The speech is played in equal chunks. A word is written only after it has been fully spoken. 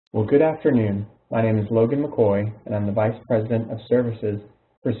Well, good afternoon. My name is Logan McCoy, and I'm the Vice President of Services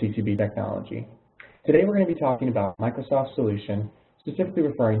for CCB Technology. Today we're going to be talking about Microsoft solution, specifically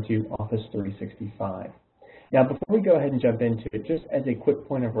referring to Office 365. Now, before we go ahead and jump into it, just as a quick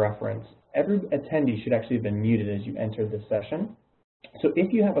point of reference, every attendee should actually have been muted as you entered this session. So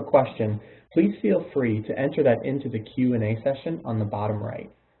if you have a question, please feel free to enter that into the Q&A session on the bottom right.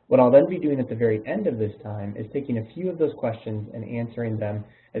 What I'll then be doing at the very end of this time is taking a few of those questions and answering them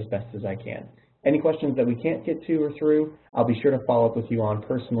as best as I can. Any questions that we can't get to or through, I'll be sure to follow up with you on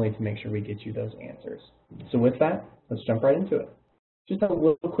personally to make sure we get you those answers. So with that, let's jump right into it. Just a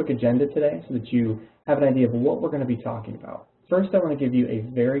little quick agenda today so that you have an idea of what we're going to be talking about. First, I want to give you a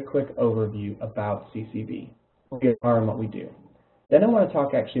very quick overview about CCB, what we are and what we do. Then I want to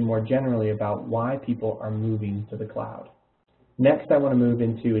talk actually more generally about why people are moving to the cloud. Next, I want to move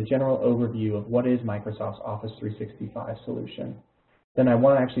into a general overview of what is Microsoft's Office 365 solution. Then I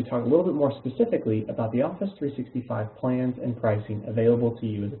want to actually talk a little bit more specifically about the Office 365 plans and pricing available to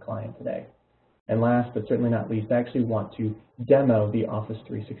you as a client today. And last, but certainly not least, I actually want to demo the Office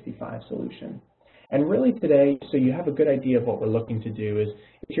 365 solution. And really today, so you have a good idea of what we're looking to do, is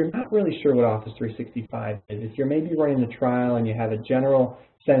if you're not really sure what Office 365 is, if you're maybe running the trial and you have a general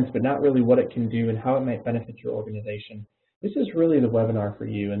sense but not really what it can do and how it might benefit your organization, this is really the webinar for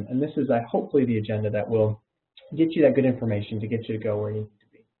you, and this is hopefully the agenda that will get you that good information to get you to go where you need to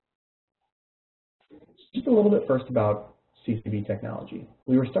be. Just a little bit first about CCB Technology.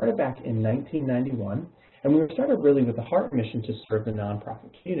 We were started back in 1991, and we were started really with the heart mission to serve the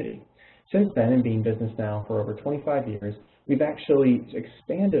nonprofit community. Since then, and being in business now for over 25 years, we've actually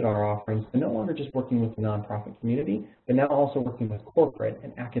expanded our offerings to no longer just working with the nonprofit community, but now also working with corporate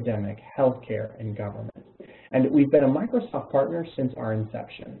and academic, healthcare, and government. And we've been a Microsoft partner since our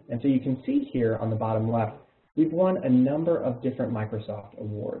inception. And so you can see here on the bottom left, we've won a number of different Microsoft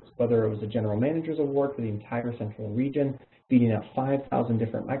awards, whether it was a General Manager's Award for the entire Central region, beating out 5,000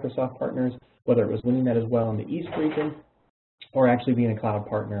 different Microsoft partners, whether it was winning that as well in the East region, or actually being a Cloud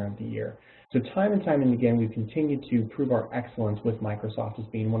Partner of the Year. So time and time and again, we've continued to prove our excellence with Microsoft as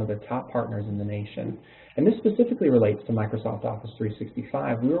being one of their top partners in the nation. And this specifically relates to Microsoft Office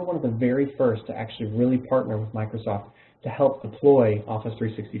 365. We were one of the very first to actually really partner with Microsoft to help deploy Office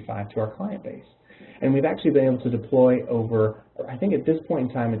 365 to our client base. And we've actually been able to deploy over, I think at this point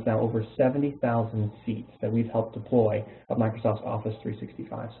in time, it's now over 70,000 seats that we've helped deploy of Microsoft's Office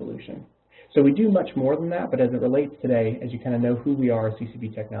 365 solution. So we do much more than that, but as it relates today, as you kind of know who we are at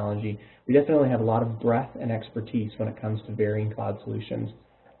CCB Technology, we definitely have a lot of breadth and expertise when it comes to varying cloud solutions,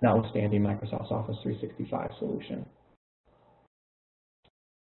 notwithstanding Microsoft's Office 365 solution.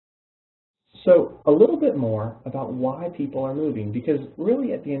 So a little bit more about why people are moving, because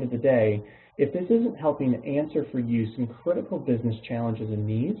really at the end of the day, if this isn't helping answer for you some critical business challenges and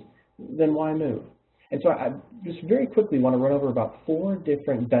needs, then why move? And so I just very quickly want to run over about 4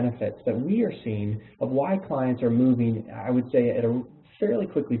 different benefits that we are seeing of why clients are moving, I would say at a fairly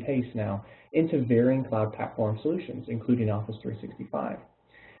quickly pace now, into varying cloud platform solutions, including Office 365.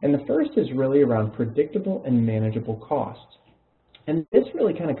 And the first is really around predictable and manageable costs. And this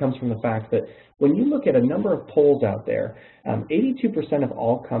really kind of comes from the fact that when you look at a number of polls out there, 82% of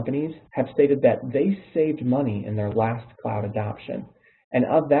all companies have stated that they saved money in their last cloud adoption. And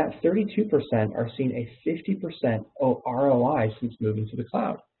of that, 32% are seeing a 50% ROI since moving to the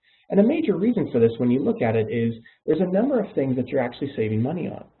cloud. And a major reason for this, when you look at it, is there's a number of things that you're actually saving money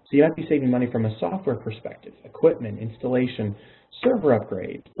on. So you might be saving money from a software perspective, equipment, installation, server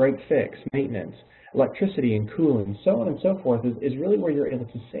upgrades, break fix, maintenance, electricity and cooling, so on and so forth is really where you're able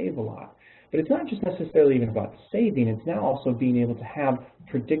to save a lot. But it's not just necessarily even about saving, it's now also being able to have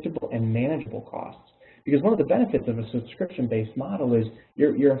predictable and manageable costs. Because one of the benefits of a subscription-based model is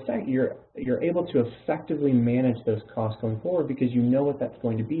you're able to effectively manage those costs going forward because you know what that's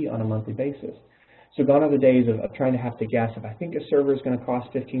going to be on a monthly basis. So gone are the days of trying to have to guess if I think a server is going to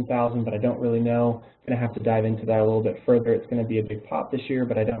cost $15,000, but I don't really know. I'm going to have to dive into that a little bit further. It's going to be a big pop this year,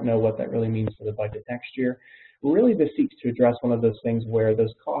 but I don't know what that really means for the budget next year. Really, this seeks to address one of those things where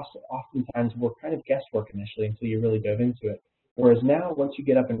those costs oftentimes were kind of guesswork initially until you really dove into it. Whereas now, once you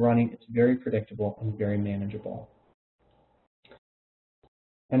get up and running, it's very predictable and very manageable.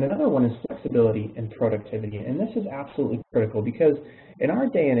 And another one is flexibility and productivity. And this is absolutely critical because in our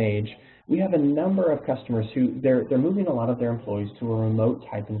day and age, we have a number of customers who they're moving a lot of their employees to a remote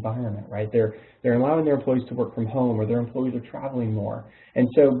type environment, right? They're allowing their employees to work from home, or their employees are traveling more. And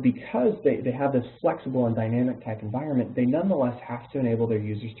so because they have this flexible and dynamic type environment, they nonetheless have to enable their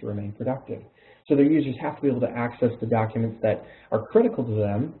users to remain productive. So their users have to be able to access the documents that are critical to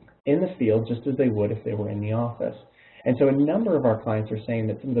them in the field just as they would if they were in the office. And so a number of our clients are saying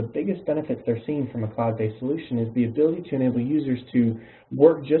that some of the biggest benefits they're seeing from a cloud-based solution is the ability to enable users to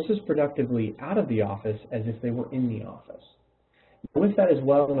work just as productively out of the office as if they were in the office. With that as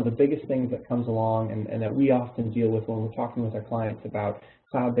well, one of the biggest things that comes along and that we often deal with when we're talking with our clients about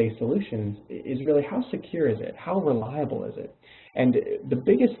cloud-based solutions is really how secure is it? How reliable is it? And the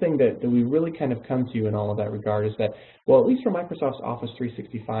biggest thing that we really kind of come to in all of that regard is that, well, at least for Microsoft's Office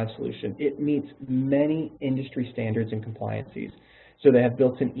 365 solution, it meets many industry standards and compliances. So they have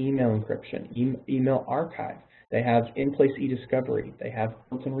built-in email encryption, email archive. They have in-place e-discovery. They have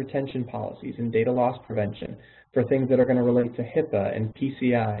built-in retention policies and data loss prevention for things that are going to relate to HIPAA and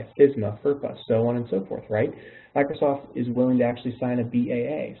PCI, FISMA, FERPA, so on and so forth, right? Microsoft is willing to actually sign a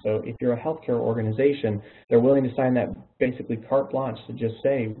BAA. So if you're a healthcare organization, they're willing to sign that basically carte blanche to just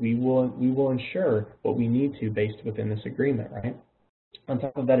say, we will ensure what we need to based within this agreement, right? On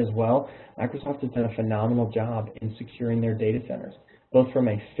top of that as well, Microsoft has done a phenomenal job in securing their data centers, both from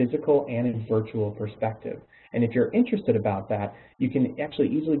a physical and a virtual perspective. And if you're interested about that, you can actually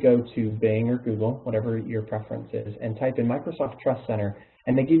easily go to Bing or Google, whatever your preference is, and type in Microsoft Trust Center,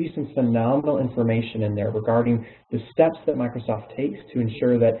 and they give you some phenomenal information in there regarding the steps that Microsoft takes to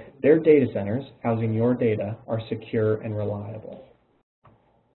ensure that their data centers housing your data are secure and reliable.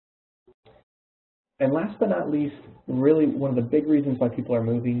 And last but not least, really one of the big reasons why people are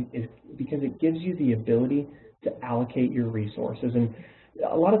moving is because it gives you the ability to allocate your resources. And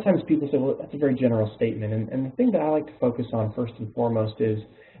a lot of times people say, well, that's a very general statement. And the thing that I like to focus on first and foremost is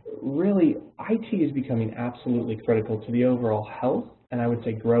really IT is becoming absolutely critical to the overall health and I would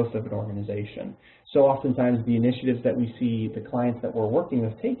say growth of an organization. So oftentimes the initiatives that we see the clients that we're working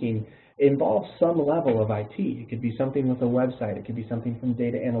with taking involve some level of IT. It could be something with a website. It could be something from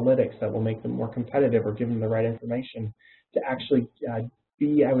data analytics that will make them more competitive or give them the right information to actually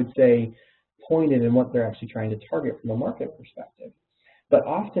be, I would say, pointed in what they're actually trying to target from a market perspective. But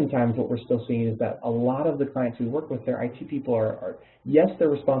oftentimes what we're still seeing is that a lot of the clients we work with, their IT people are yes, they're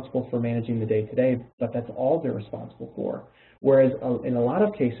responsible for managing the day-to-day, but that's all they're responsible for. Whereas in a lot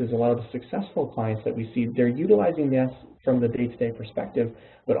of cases, a lot of the successful clients that we see, they're utilizing this from the day-to-day perspective,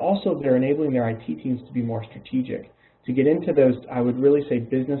 but also they're enabling their IT teams to be more strategic, to get into those, I would really say,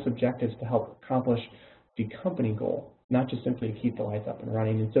 business objectives to help accomplish the company goal, not just simply to keep the lights up and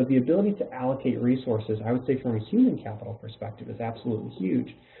running. And so the ability to allocate resources, I would say from a human capital perspective, is absolutely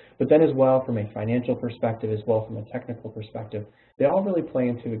huge. But then as well from a financial perspective, as well from a technical perspective, they all really play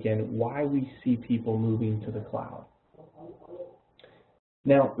into, again, why we see people moving to the cloud.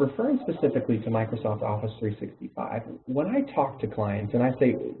 Now, referring specifically to Microsoft Office 365, when I talk to clients and I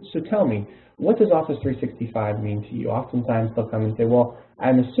say, so tell me, what does Office 365 mean to you? Oftentimes they'll come and say, well,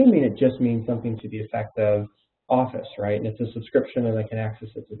 I'm assuming it just means something to the effect of Office, right? And it's a subscription and I can access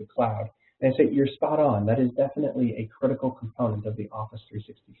it to the cloud. And I say, you're spot on. That is definitely a critical component of the Office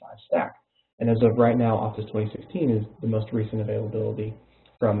 365 stack. And as of right now, Office 2016 is the most recent availability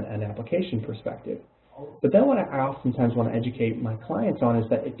from an application perspective. But then what I oftentimes want to educate my clients on is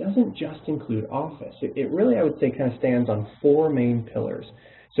that it doesn't just include Office. It really, I would say, kind of stands on four main pillars.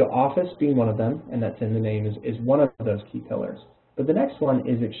 So Office being one of them, and that's in the name, is one of those key pillars. But the next one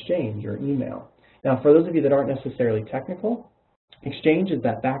is Exchange or email. Now, for those of you that aren't necessarily technical, Exchange is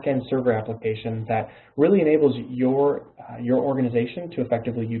that back-end server application that really enables your organization to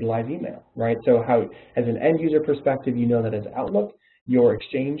effectively utilize email, right? So how, as an end-user perspective, you know that as Outlook, your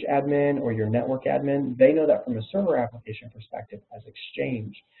Exchange admin or your network admin, they know that from a server application perspective as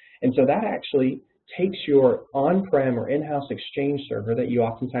Exchange. And so that actually takes your on-prem or in-house Exchange server that you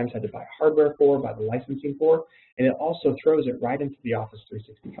oftentimes had to buy hardware for, buy the licensing for, and it also throws it right into the Office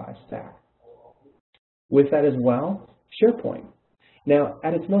 365 stack. With that as well, SharePoint. Now,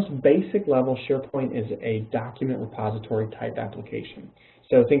 at its most basic level, SharePoint is a document repository type application.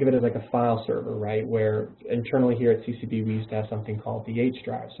 So think of it as like a file server, right, where internally here at CCB we used to have something called the H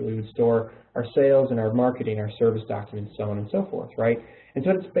drive. So we would store our sales and our marketing, our service documents, so on and so forth, right? And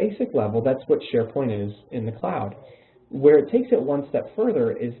so at its basic level, that's what SharePoint is in the cloud. Where it takes it one step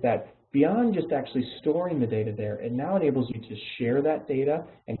further is that beyond just actually storing the data there, it now enables you to share that data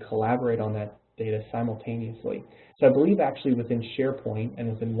and collaborate on that data simultaneously. So I believe actually within SharePoint and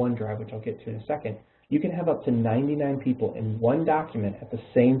within OneDrive, which I'll get to in a second, you can have up to 99 people in one document at the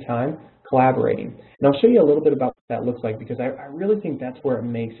same time collaborating. And I'll show you a little bit about what that looks like because I really think that's where it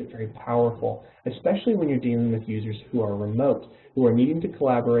makes it very powerful, especially when you're dealing with users who are remote, who are needing to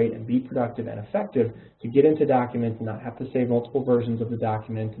collaborate and be productive and effective to get into documents and not have to save multiple versions of the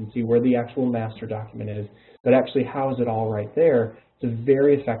document and see where the actual master document is, but actually house it all right there. It's a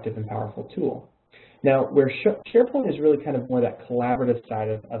very effective and powerful tool. Now, where SharePoint is really kind of more that collaborative side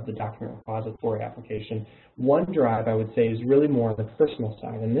of the document repository application, OneDrive, I would say, is really more on the personal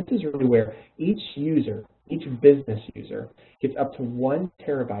side. And this is really where each user, each business user, gets up to 1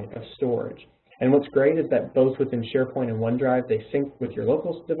 terabyte of storage. And what's great is that both within SharePoint and OneDrive, they sync with your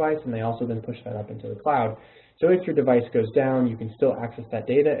local device, and they also then push that up into the cloud. So if your device goes down, you can still access that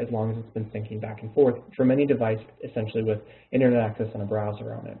data as long as it's been syncing back and forth from any device, essentially with internet access and a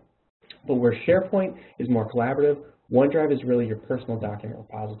browser on it. But where SharePoint is more collaborative, OneDrive is really your personal document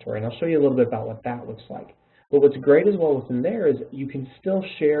repository. And I'll show you a little bit about what that looks like. But what's great as well within there is you can still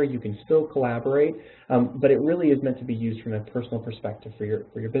share, you can still collaborate, but it really is meant to be used from a personal perspective for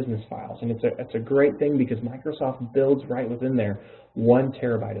your business files. And it's a great thing because Microsoft builds right within there 1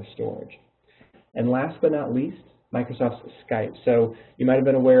 terabyte of storage. And last but not least, Microsoft's Skype. So you might have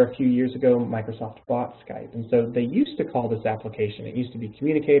been aware a few years ago, Microsoft bought Skype. And so they used to call this application, it used to be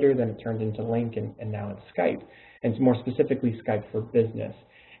Communicator, then it turned into Lync, and now it's Skype. And it's more specifically Skype for Business.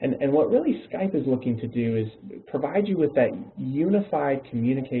 And what really Skype is looking to do is provide you with that unified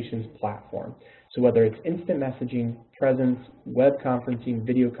communications platform. So whether it's instant messaging, presence, web conferencing,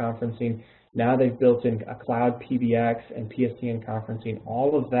 video conferencing, now they've built in a cloud PBX and PSTN conferencing,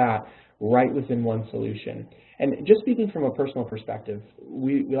 all of that right within one solution. And just speaking from a personal perspective,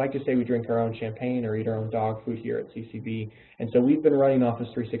 we like to say we drink our own champagne or eat our own dog food here at CCB. And so we've been running Office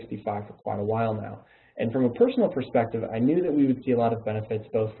 365 for quite a while now. And from a personal perspective, I knew that we would see a lot of benefits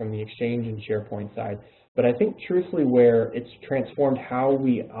both from the Exchange and SharePoint side. But I think truthfully where it's transformed how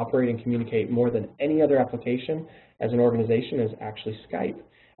we operate and communicate more than any other application as an organization is actually Skype.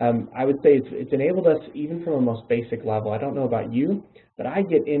 I would say it's enabled us even from a most basic level. I don't know about you, but I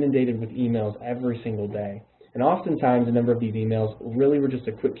get inundated with emails every single day. And oftentimes a number of these emails really were just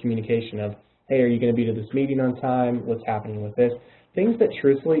a quick communication of, hey, are you going to be to this meeting on time? What's happening with this? Things that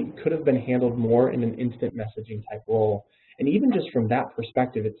truthfully could have been handled more in an instant messaging type role. And even just from that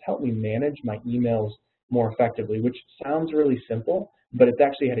perspective, it's helped me manage my emails more effectively, which sounds really simple, but it's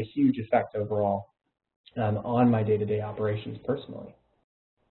actually had a huge effect overall on my day-to-day operations personally.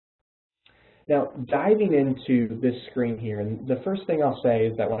 Now, diving into this screen here, and the first thing I'll say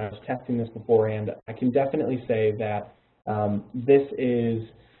is that when I was testing this beforehand, I can definitely say that this is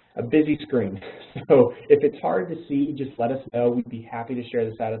a busy screen. So if it's hard to see, just let us know. We'd be happy to share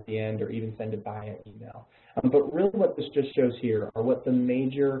this out at the end or even send it by email. But really what this just shows here are what the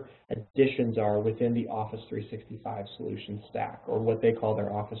major additions are within the Office 365 solution stack, or what they call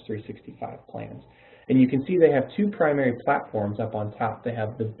their Office 365 plans. And you can see they have 2 primary platforms up on top. They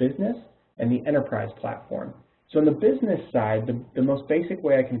have the Business and the Enterprise platform. So on the business side, the most basic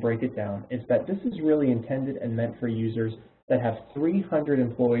way I can break it down is that this is really intended and meant for users that have 300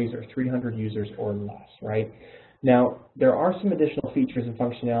 employees or 300 users or less, right? Now, there are some additional features and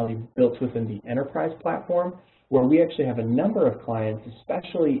functionality built within the Enterprise platform where we actually have a number of clients,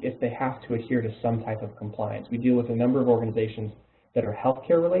 especially if they have to adhere to some type of compliance. We deal with a number of organizations that are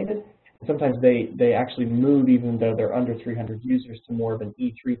healthcare related. Sometimes they actually move, even though they're under 300 users, to more of an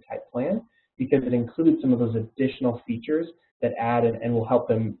E3 type plan because it includes some of those additional features that add and will help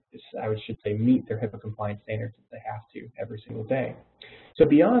them, I should say, meet their HIPAA compliance standards that they have to every single day. So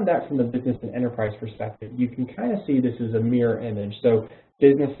beyond that, from the business and enterprise perspective, you can kind of see this as a mirror image. So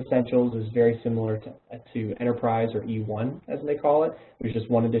Business Essentials is very similar to Enterprise, or E1 as they call it. There's just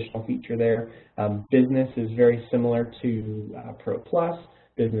one additional feature there. Business is very similar to Pro Plus.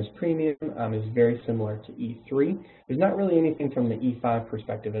 Business Premium is very similar to E3. There's not really anything from the E5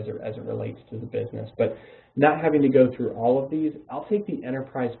 perspective as it relates to the business, but not having to go through all of these, I'll take the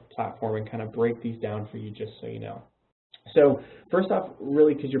Enterprise platform and kind of break these down for you just so you know. So first off,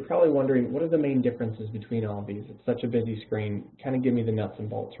 really, because you're probably wondering, what are the main differences between all of these? It's such a busy screen. Kind of give me the nuts and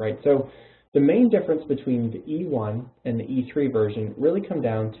bolts, right? So the main difference between the E1 and the E3 version really come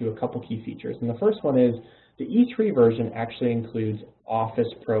down to a couple key features. And the first one is the E3 version actually includes Office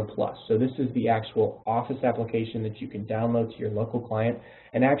Pro Plus. So this is the actual Office application that you can download to your local client.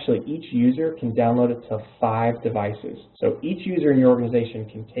 And actually, each user can download it to 5 devices. So each user in your organization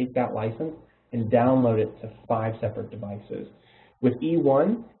can take that license and download it to 5 separate devices. With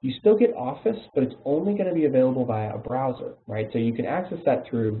E1, you still get Office, but it's only going to be available via a browser, right? So you can access that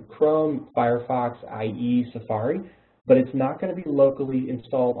through Chrome, Firefox, IE, Safari, but it's not going to be locally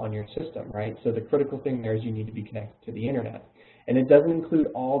installed on your system, right? So the critical thing there is you need to be connected to the internet. And it doesn't include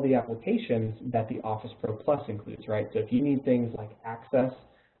all the applications that the Office Pro Plus includes, right? So if you need things like Access,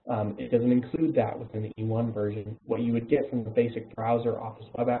 it doesn't include that within the E1 version. What you would get from the basic browser Office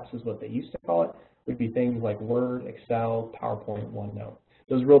Web Apps is what they used to call it, would be things like Word, Excel, PowerPoint, OneNote.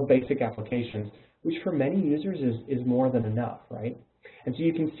 Those real basic applications, which for many users is more than enough, right? And so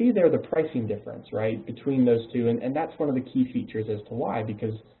you can see there the pricing difference, right, between those two, and that's one of the key features as to why,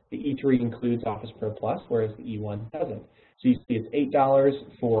 because the E3 includes Office Pro Plus, whereas the E1 doesn't. So you see it's $8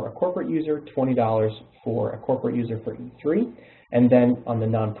 for a corporate user, $20 for a corporate user for E3, and then on the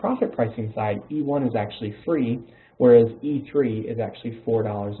nonprofit pricing side, E1 is actually free, whereas E3 is actually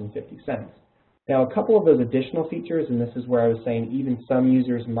 $4.50. Now, a couple of those additional features, and this is where I was saying even some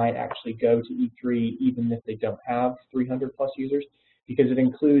users might actually go to E3 even if they don't have 300 plus users, because it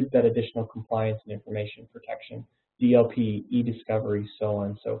includes that additional compliance and information protection, DLP, e-discovery, so on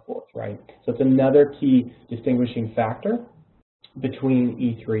and so forth, right? So it's another key distinguishing factor between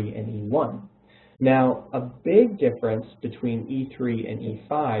E3 and E1. Now, a big difference between E3 and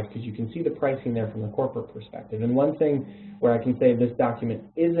E5, because you can see the pricing there from the corporate perspective, and one thing where I can say this document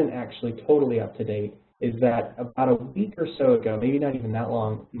isn't actually totally up to date is that about a week or so ago, maybe not even that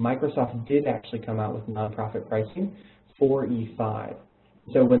long, Microsoft did actually come out with nonprofit pricing for E5.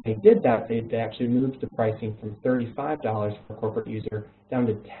 So when they did that, they actually moved the pricing from $35 for a corporate user down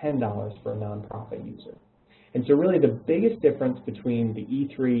to $10 for a nonprofit user. And so really the biggest difference between the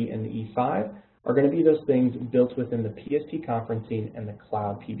E3 and the E5 are going to be those things built within the PST conferencing and the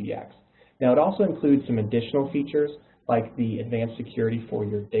cloud PBX. Now it also includes some additional features like the advanced security for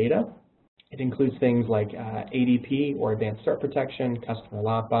your data. It includes things like ADP or advanced threat protection, customer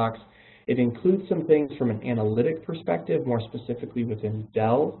lockbox. It includes some things from an analytic perspective, more specifically within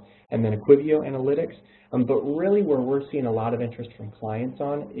Delve and then Equivio Analytics. But really where we're seeing a lot of interest from clients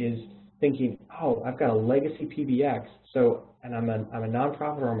on is thinking, oh, I've got a legacy PBX, and I'm a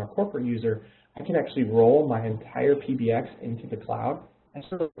nonprofit or I'm a corporate user, I can actually roll my entire PBX into the cloud. That's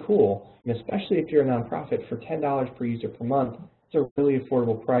really cool, and especially if you're a nonprofit, for $10 per user per month, it's a really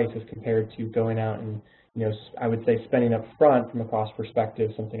affordable price as compared to going out and, I would say spending up front from a cost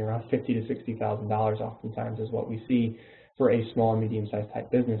perspective, something around $50,000 to $60,000 oftentimes is what we see for a small and medium-sized type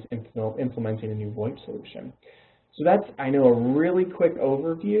business implementing a new VoIP solution. So that's, I know, a really quick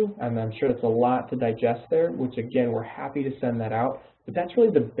overview, and I'm sure it's a lot to digest there, which again, we're happy to send that out. But that's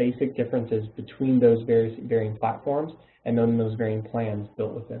really the basic differences between those varying platforms and then those varying plans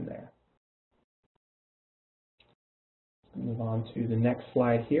built within there. Move on to the next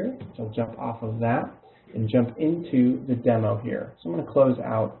slide here. So I'll jump off of that and jump into the demo here. So I'm going to close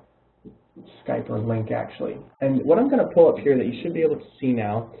out Skype or Link actually. And what I'm going to pull up here that you should be able to see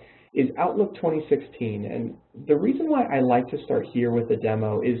now is Outlook 2016. And the reason why I like to start here with the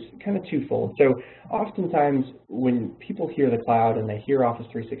demo is kind of twofold. So oftentimes when people hear the cloud and they hear Office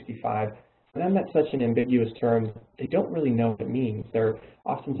 365, for them that's such an ambiguous term, they don't really know what it means. They're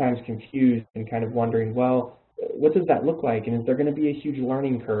oftentimes confused and kind of wondering, well, what does that look like? And is there going to be a huge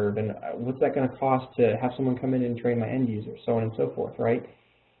learning curve? And what's that going to cost to have someone come in and train my end user, so on and so forth, right?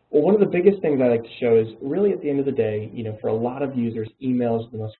 Well, one of the biggest things I like to show is really at the end of the day, for a lot of users, email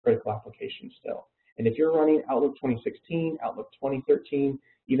is the most critical application still. And if you're running Outlook 2016, Outlook 2013,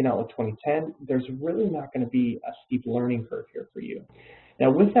 even Outlook 2010, there's really not going to be a steep learning curve here for you.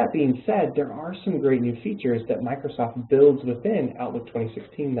 Now, with that being said, there are some great new features that Microsoft builds within Outlook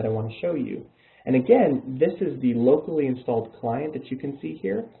 2016 that I want to show you. And again, this is the locally installed client that you can see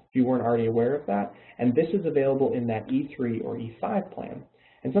here, if you weren't already aware of that. And this is available in that E3 or E5 plan.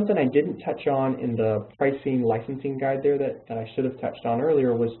 And something I didn't touch on in the pricing licensing guide there that I should have touched on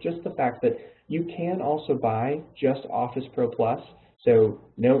earlier was just the fact that you can also buy just Office Pro Plus, so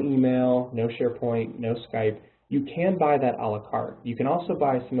no email, no SharePoint, no Skype. You can buy that a la carte. You can also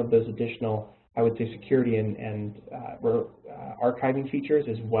buy some of those additional, I would say, security and archiving features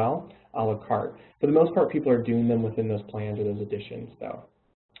as well a la carte. For the most part, people are doing them within those plans or those additions, though.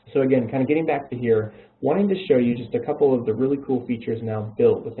 So again, kind of getting back to here, wanting to show you just a couple of the really cool features now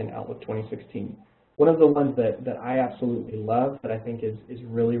built within Outlook 2016. One of the ones that I absolutely love, that I think is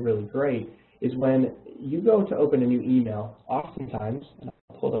really, really great, is when you go to open a new email, oftentimes, and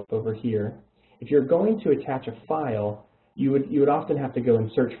I'll pull it up over here, if you're going to attach a file, you would often have to go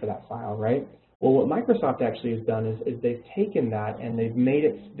and search for that file, right? Well, what Microsoft actually has done is they've taken that and they've made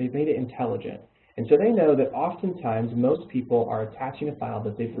it intelligent. And so they know that oftentimes most people are attaching a file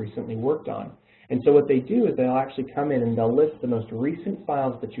that they've recently worked on. And so what they do is they'll actually come in and they'll list the most recent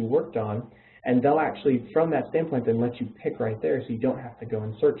files that you worked on, and they'll actually, from that standpoint, then let you pick right there so you don't have to go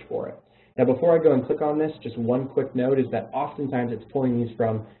and search for it. Now, before I go and click on this, just one quick note is that oftentimes it's pulling these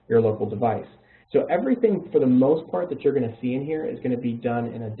from your local device. So everything, for the most part, that you're going to see in here is going to be done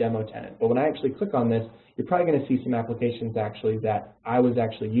in a demo tenant. But when I actually click on this, you're probably going to see some applications actually that I was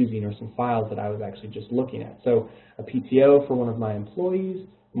actually using, or some files that I was actually just looking at. So a PTO for one of my employees,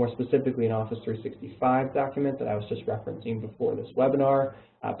 more specifically an Office 365 document that I was just referencing before this webinar,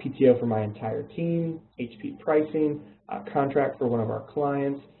 PTO for my entire team, HP pricing, contract for one of our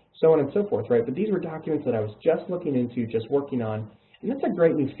clients, so on and so forth, right? But these were documents that I was just looking into, just working on, and that's a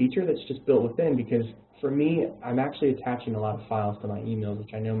great new feature that's just built within, because for me, I'm actually attaching a lot of files to my emails,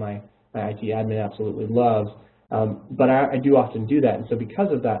 which I know my IT admin absolutely loves, but I do often do that, and so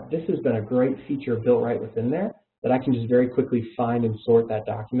because of that, this has been a great feature built right within there that I can just very quickly find and sort that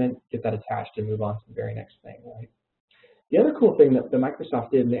document, get that attached, and move on to the very next thing, right? The other cool thing that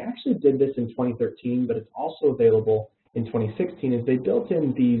Microsoft did, and they actually did this in 2013, but it's also available in 2016, is they built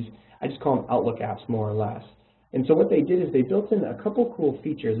in these, I just call them Outlook apps more or less. And so what they did is they built in a couple cool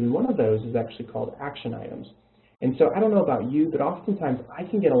features, and one of those is actually called action items. And so I don't know about you, but oftentimes I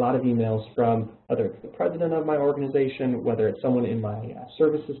can get a lot of emails from whether it's the president of my organization, whether it's someone in my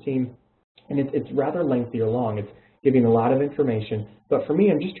services team, and it's rather lengthy or long. It's giving a lot of information, but for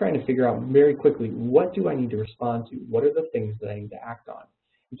me, I'm just trying to figure out very quickly, what do I need to respond to? What are the things that I need to act on?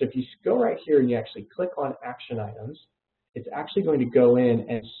 And so if you go right here and you actually click on action items, it's actually going to go in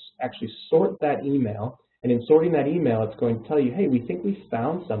and actually sort that email, and in sorting that email, it's going to tell you, hey, we think we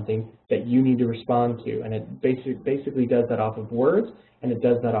found something that you need to respond to, and it basically does that off of words, and it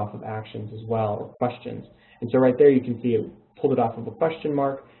does that off of actions as well, or questions. And so right there you can see it pulled it off of a question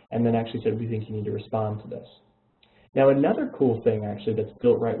mark, and then actually said, we think you need to respond to this. Now, another cool thing actually that's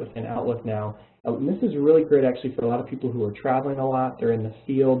built right within Outlook now, and this is really great actually for a lot of people who are traveling a lot, they're in the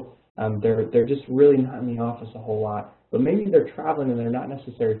field, they're just really not in the office a whole lot, but maybe they're traveling and they're not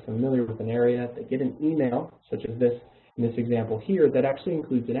necessarily familiar with an area. They get an email, such as this, in this example here, that actually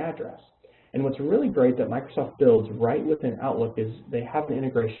includes an address. And what's really great that Microsoft builds right within Outlook is they have an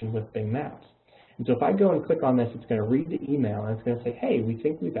integration with Bing Maps. And so if I go and click on this, it's going to read the email and it's going to say, hey, we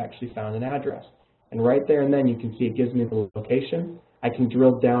think we've actually found an address. And right there and then you can see it gives me the location. I can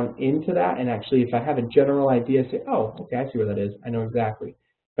drill down into that, and actually if I have a general idea, say, oh, okay, I see where that is. I know exactly.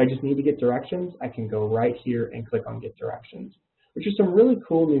 If I just need to get directions, I can go right here and click on Get Directions, which are some really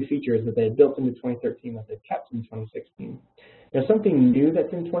cool new features that they had built into 2013 that they've kept in 2016. Now, something new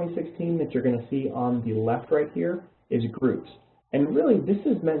that's in 2016 that you're going to see on the left right here is groups. And really, this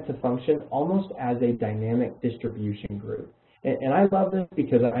is meant to function almost as a dynamic distribution group. And I love this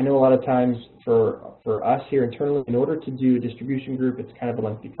because I know a lot of times for us here internally, in order to do a distribution group, it's kind of a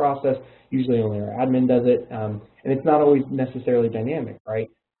lengthy process. Usually only our admin does it, and it's not always necessarily dynamic, right?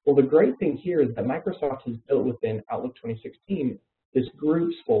 Well, the great thing here is that Microsoft has built within Outlook 2016 this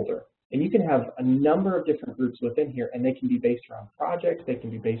groups folder. And you can have a number of different groups within here, and they can be based around projects, they can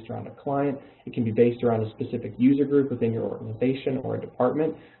be based around a client, it can be based around a specific user group within your organization or a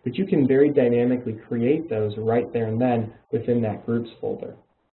department, but you can very dynamically create those right there and then within that groups folder.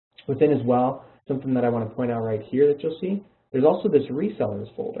 Within as well, something that I want to point out right here that you'll see, there's also this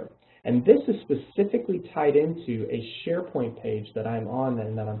resellers folder. And this is specifically tied into a SharePoint page that I'm on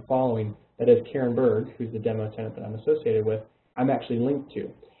and that I'm following that is Karen Berg, who's the demo tenant that I'm associated with, I'm actually linked to.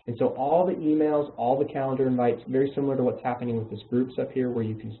 And so all the emails, all the calendar invites, very similar to what's happening with this groups up here where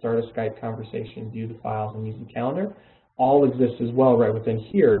you can start a Skype conversation, view the files, and use the calendar, all exists as well right within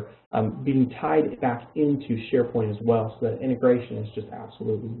here, being tied back into SharePoint as well, so that integration is just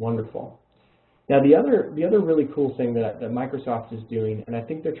absolutely wonderful. Now the other really cool thing that Microsoft is doing, and I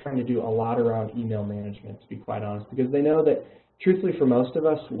think they're trying to do a lot around email management, to be quite honest, because they know that truthfully for most of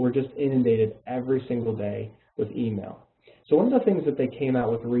us, we're just inundated every single day with email. So one of the things that they came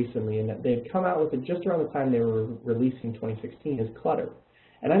out with recently, and that they had come out with it just around the time they were releasing 2016, is Clutter.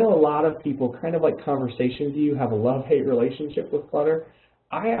 And I know a lot of people, kind of like Conversation View, have a love-hate relationship with Clutter.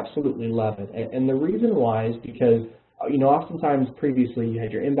 I absolutely love it. And the reason why is because, you know, oftentimes previously you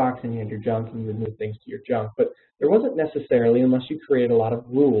had your inbox and you had your junk and you would move things to your junk, but there wasn't necessarily, unless you created a lot of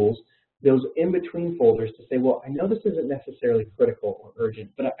rules, those in-between folders to say, well, I know this isn't necessarily critical or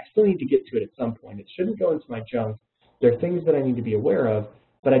urgent, but I still need to get to it at some point. It shouldn't go into my junk. There are things that I need to be aware of,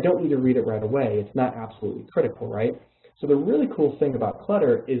 but I don't need to read it right away. It's not absolutely critical, right? So the really cool thing about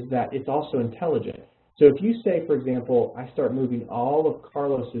Clutter is that it's also intelligent. So if you say, for example, I start moving all of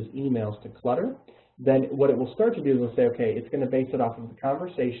Carlos's emails to Clutter, then what it will start to do is it'll say, okay, it's going to base it off of the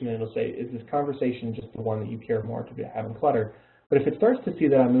conversation, and it'll say, is this conversation just the one that you care more to have in Clutter? But if it starts to see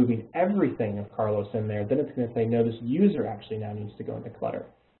that I'm moving everything of Carlos in there, then it's going to say, no, this user actually now needs to go into Clutter.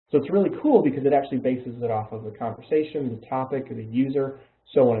 So it's really cool because it actually bases it off of the conversation, the topic, the user,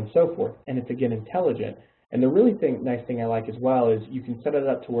 so on and so forth. And it's, again, intelligent. And the really nice thing I like as well is you can set it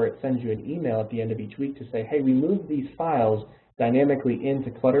up to where it sends you an email at the end of each week to say, hey, we moved these files dynamically into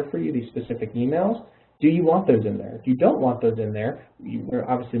Clutter for you, these specific emails. Do you want those in there? If you don't want those in there, we're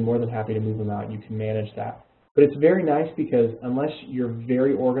obviously more than happy to move them out. You can manage that. But it's very nice because unless you're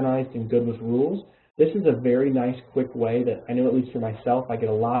very organized and good with rules, This is a very nice, quick way that I know, at least for myself, I get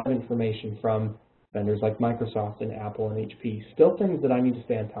a lot of information from vendors like Microsoft and Apple and HP. Still things that I need to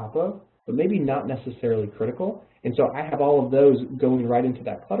stay on top of, but maybe not necessarily critical. And so I have all of those going right into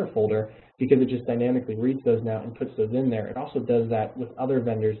that clutter folder because it just dynamically reads those now and puts those in there. It also does that with other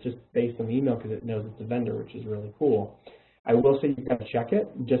vendors just based on the email because it knows it's a vendor, which is really cool. I will say you've got to check it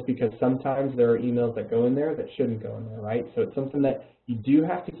just because sometimes there are emails that go in there that shouldn't go in there, right? So it's something that you do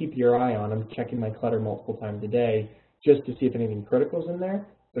have to keep your eye on. I'm checking my clutter multiple times a day just to see if anything critical is in there.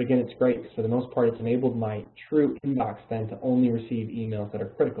 But again, it's great because for the most part, it's enabled my true inbox then to only receive emails that are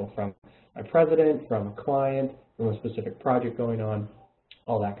critical from my president, from a client, from a specific project going on,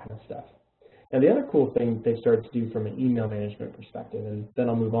 all that kind of stuff. Now, the other cool thing they started to do from an email management perspective, and then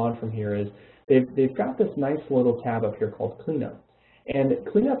I'll move on from here, is they've got this nice little tab up here called Cleanup. And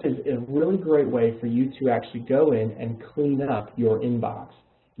Cleanup is a really great way for you to actually go in and clean up your inbox.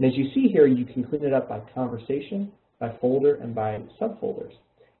 And as you see here, you can clean it up by conversation, by folder, and by subfolders.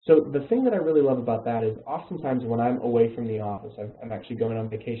 So the thing that I really love about that is oftentimes when I'm away from the office, I'm actually going on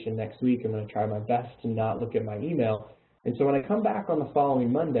vacation next week. I'm going to try my best to not look at my email. And so when I come back on the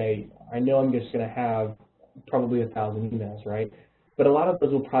following Monday, I know I'm just going to have probably 1,000 emails, right? But a lot of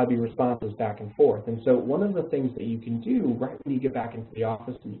those will probably be responses back and forth. And so one of the things that you can do right when you get back into the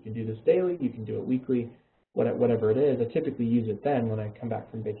office, and you can do this daily, you can do it weekly, whatever it is, I typically use it then when I come back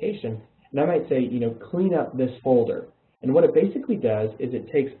from vacation. And I might say, you know, clean up this folder. And what it basically does is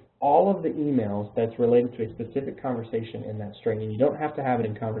it takes all of the emails that's related to a specific conversation in that string, and you don't have to have it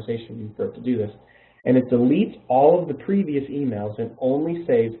in conversation view for it to do this, and it deletes all of the previous emails and only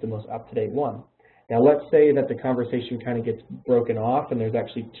saves the most up-to-date one. Now let's say that the conversation kind of gets broken off and there's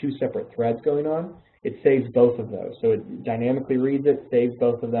actually two separate threads going on. It saves both of those. So it dynamically reads it, saves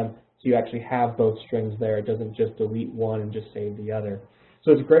both of them, so you actually have both strings there. It doesn't just delete one and just save the other.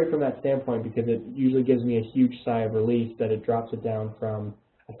 So it's great from that standpoint because it usually gives me a huge sigh of relief that it drops it down from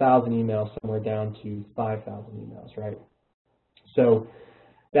 1,000 emails somewhere down to 5,000 emails, right? So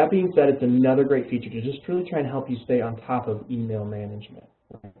that being said, it's another great feature to just really try and help you stay on top of email management.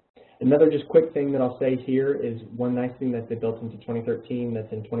 Right? Another just quick thing that I'll say here is one nice thing that they built into 2013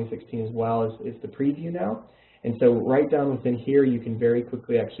 that's in 2016 as well is the preview now. And so right down within here, you can very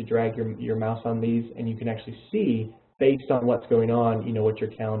quickly actually drag your mouse on these and you can actually see based on what's going on, you know, what your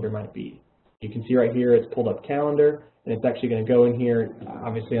calendar might be. You can see right here it's pulled up calendar, and it's actually going to go in here.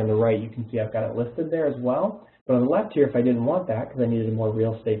 Obviously on the right, you can see I've got it listed there as well. But on the left here, if I didn't want that because I needed more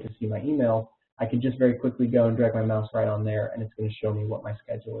real estate to see my email, I could just very quickly go and drag my mouse right on there, and it's going to show me what my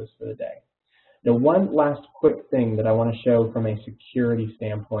schedule is for the day. Now, one last quick thing that I want to show from a security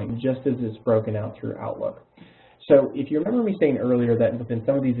standpoint, just as it's broken out through Outlook. So if you remember me saying earlier that within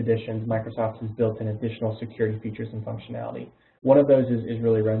some of these editions, Microsoft has built in additional security features and functionality. One of those is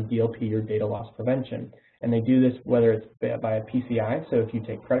really around DLP, or data loss prevention. And they do this whether it's by a PCI, so if you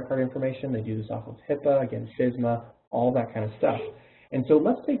take credit card information, they do this off of HIPAA, again, FISMA, all that kind of stuff. And so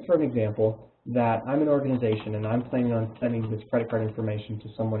let's take for an example that I'm an organization and I'm planning on sending this credit card information to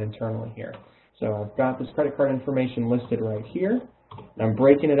someone internally here. So I've got this credit card information listed right here, and I'm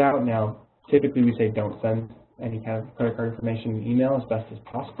breaking it out now. Typically we say don't send any kind of credit card information in email as best as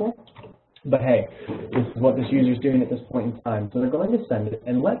possible. But hey, this is what this user is doing at this point in time. So they're going to send it,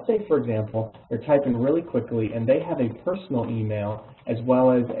 and let's say, for example, they're typing really quickly and they have a personal email as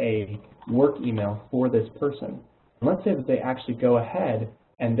well as a work email for this person. And let's say that they actually go ahead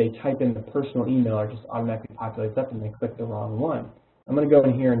and they type in the personal email, or just automatically populates up, and they click the wrong one. I'm going to go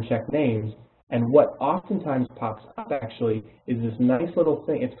in here and check names, and what oftentimes pops up actually is this nice little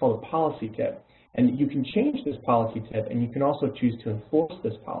thing. It's called a policy tip. And you can change this policy tip, and you can also choose to enforce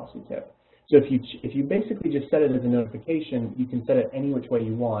this policy tip. So if you basically just set it as a notification, you can set it any which way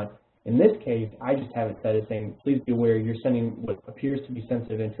you want. In this case, I just have it set as saying, please be aware you're sending what appears to be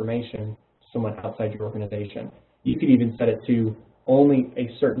sensitive information to someone outside your organization. You could even set it to only a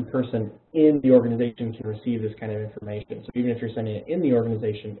certain person in the organization can receive this kind of information. So even if you're sending it in the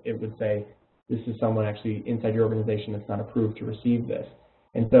organization, it would say, this is someone actually inside your organization that's not approved to receive this.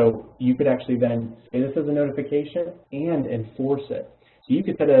 And so you could actually then say this as a notification and enforce it. So you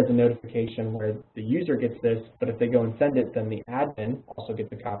could set it as a notification where the user gets this, but if they go and send it, then the admin also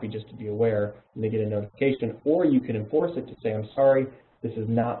gets a copy just to be aware, and they get a notification. Or you can enforce it to say, I'm sorry, this is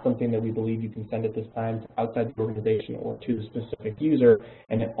not something that we believe you can send at this time to outside the organization or to the specific user,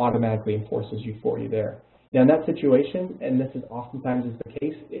 and it automatically enforces you for you there. Now in that situation, and this is oftentimes is the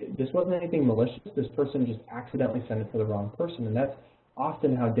case, this wasn't anything malicious. This person just accidentally sent it to the wrong person, and that's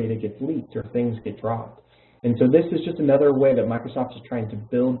often how data gets leaked or things get dropped. And so this is just another way that Microsoft is trying to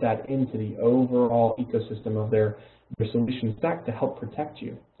build that into the overall ecosystem of their solution stack to help protect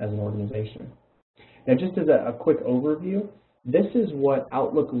you as an organization. Now, just as a quick overview, this is what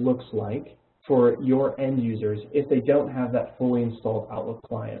Outlook looks like for your end users if they don't have that fully installed Outlook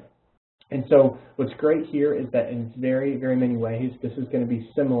client. And so what's great here is that in very, very many ways, this is going to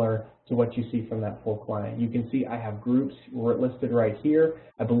be similar to what you see from that full client. You can see I have groups listed right here.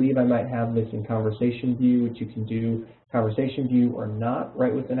 I believe I might have this in Conversation View, which you can do Conversation View or not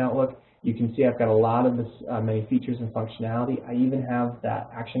right within Outlook. You can see I've got a lot of this many features and functionality. I even have that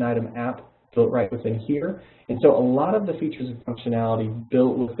action item app built right within here. And so a lot of the features and functionality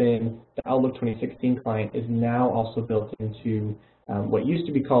built within the Outlook 2016 client is now also built into what used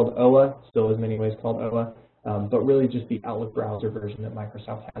to be called OA, still is in many ways called OA, but really just the Outlook browser version that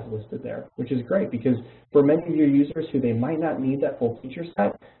Microsoft has listed there, which is great because for many of your users who they might not need that full feature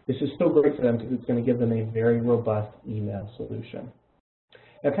set, this is still great for them because it's going to give them a very robust email solution.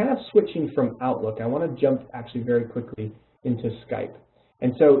 Now, kind of switching from Outlook, I want to jump actually very quickly into Skype.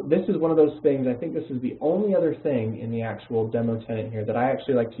 And so this is one of those things, I think this is the only other thing in the actual demo tenant here that I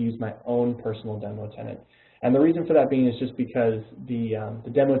actually like to use my own personal demo tenant. And the reason for that being is just because the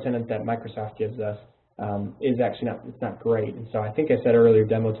demo tenant that Microsoft gives us is actually not great. And so I think I said earlier,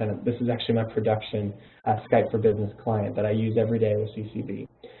 demo tenant, this is actually my production Skype for Business client that I use every day with CCB.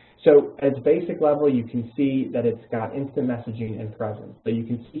 So at its basic level, you can see that it's got instant messaging and presence. So you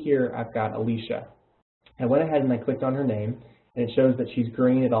can see here I've got Alicia. I went ahead and I clicked on her name, and it shows that she's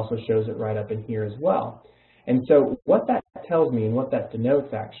green. It also shows it right up in here as well. And so what that tells me and what that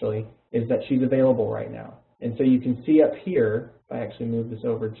denotes actually is that she's available right now. And so you can see up here, if I actually move this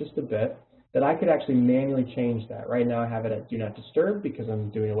over just a bit, that I could actually manually change that. Right now I have it at Do Not Disturb because I'm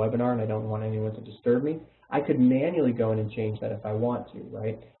doing a webinar and I don't want anyone to disturb me. I could manually go in and change that if I want to,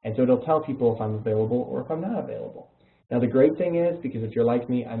 right? And so it'll tell people if I'm available or if I'm not available. Now the great thing is, because if you're like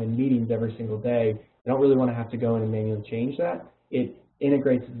me, I'm in meetings every single day, I don't really want to have to go in and manually change that. It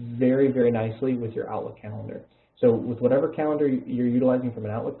integrates very, very nicely with your Outlook calendar. So with whatever calendar you're utilizing from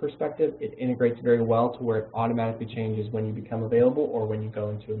an Outlook perspective, it integrates very well to where it automatically changes when you become available or when you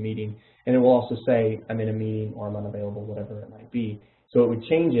go into a meeting. And it will also say, I'm in a meeting or I'm unavailable, whatever it might be. So it would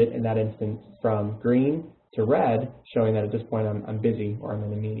change it in that instance from green to red, showing that at this point I'm busy or I'm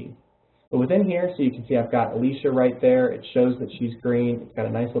in a meeting. But within here, so you can see I've got Alicia right there. It shows that she's green. It's got a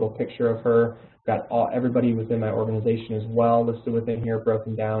nice little picture of her. I've got everybody within my organization as well listed within here,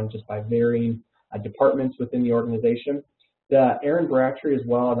 broken down just by varying departments within the organization. Aaron Bratry as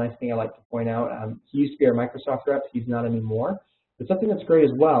well, a nice thing I like to point out, he used to be our Microsoft rep. He's not anymore. But something that's great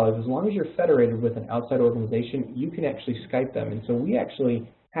as well is as long as you're federated with an outside organization, you can actually Skype them. And so we actually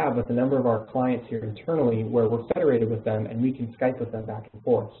have with a number of our clients here internally where we're federated with them and we can Skype with them back and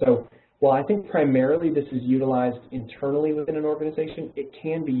forth. So while I think primarily this is utilized internally within an organization, it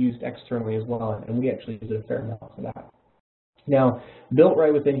can be used externally as well, and we actually use it a fair amount for that. Now, built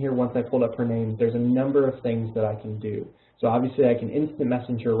right within here, once I pulled up her name, there's a number of things that I can do. So obviously I can instant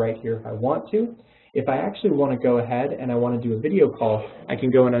message her right here if I want to. If I actually want to go ahead and I want to do a video call, I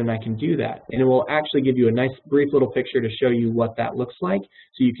can go in and I can do that. And it will actually give you a nice brief little picture to show you what that looks like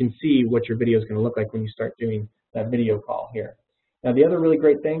so you can see what your video is going to look like when you start doing that video call here. Now the other really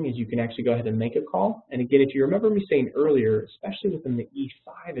great thing is you can actually go ahead and make a call. And again, if you remember me saying earlier, especially within the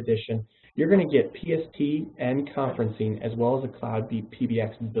E5 edition, you're going to get PST and conferencing as well as a Cloud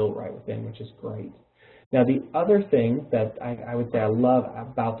PBX built right within, which is great. Now the other thing that I would say I love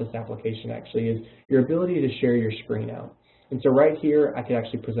about this application actually is your ability to share your screen out. And so right here, I can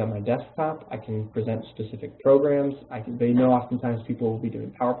actually present my desktop. I can present specific programs. They know oftentimes people will be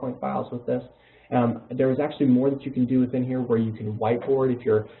doing PowerPoint files with this. There is actually more that you can do within here where you can whiteboard if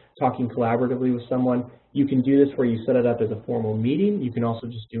you're talking collaboratively with someone. You can do this where you set it up as a formal meeting. You can also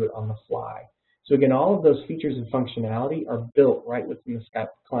just do it on the fly. So again, all of those features and functionality are built right within the Skype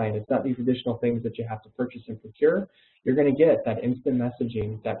client. It's not these additional things that you have to purchase and procure. You're going to get that instant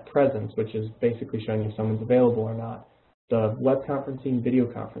messaging, that presence, which is basically showing if someone's available or not, the web conferencing, video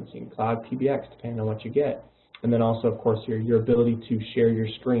conferencing, Cloud PBX, depending on what you get. And then also, of course, your ability to share your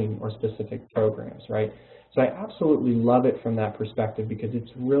screen or specific programs, right? So I absolutely love it from that perspective because it's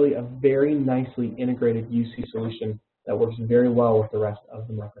really a very nicely integrated UC solution that works very well with the rest of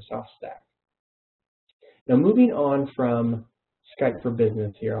the Microsoft stack. Now moving on from Skype for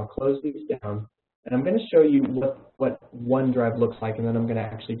Business here, I'll close these down and I'm going to show you what OneDrive looks like, and then I'm going to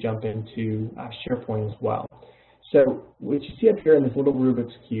actually jump into SharePoint as well. So what you see up here in this little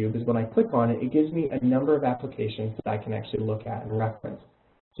Rubik's Cube is when I click on it, it gives me a number of applications that I can actually look at and reference.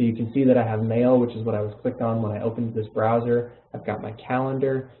 So you can see that I have Mail, which is what I was clicked on when I opened this browser. I've got my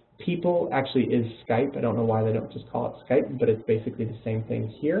calendar. People actually is Skype. I don't know why they don't just call it Skype, but it's basically the same thing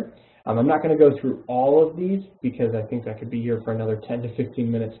here. I'm not going to go through all of these because I think I could be here for another 10 to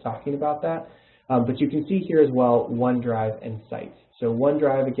 15 minutes talking about that. But you can see here as well OneDrive and Sites. So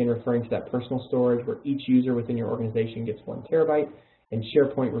OneDrive, again, referring to that personal storage where each user within your organization gets 1 terabyte, and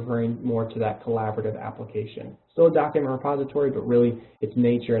SharePoint referring more to that collaborative application. Still a document repository, but really its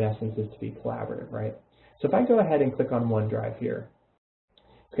nature in essence is to be collaborative, right? So if I go ahead and click on OneDrive here,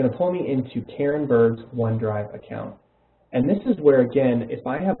 it's going to pull me into Karen Berg's OneDrive account. And this is where, again, if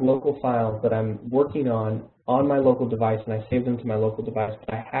I have local files that I'm working on my local device and I save them to my local device,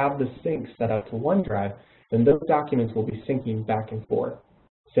 but I have the sync set up to OneDrive, then those documents will be syncing back and forth.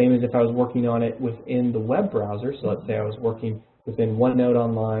 Same as if I was working on it within the web browser. So let's say I was working within OneNote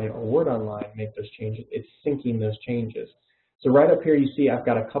Online or Word Online, make those changes. It's syncing those changes. So right up here you see I've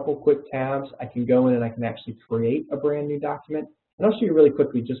got a couple quick tabs. I can go in and I can actually create a brand new document. And I'll show you really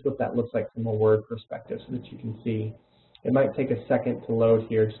quickly just what that looks like from a Word perspective so that you can see. It might take a second to load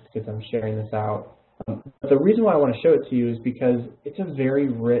here just because I'm sharing this out. But the reason why I want to show it to you is because it's a very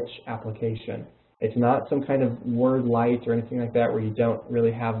rich application. It's not some kind of Word Lite or anything like that where you don't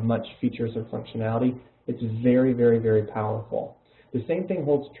really have much features or functionality. It's very, very, very powerful. The same thing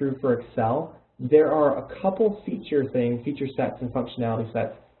holds true for Excel. There are a couple feature sets and functionality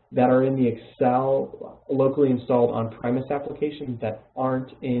sets that are in the Excel locally installed on-premise applications that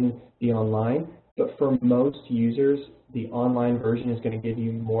aren't in the online. But for most users, the online version is going to give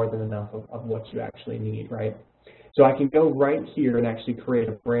you more than enough of what you actually need, right? So I can go right here and actually create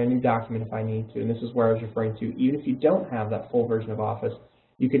a brand new document if I need to. And this is where I was referring to. Even if you don't have that full version of Office,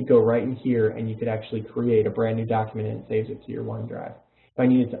 you could go right in here and you could actually create a brand new document and it saves it to your OneDrive. If I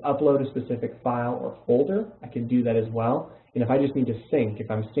needed to upload a specific file or folder, I can do that as well. And if I just need to sync,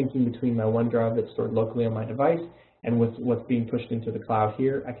 if I'm syncing between my OneDrive that's stored locally on my device and with what's being pushed into the cloud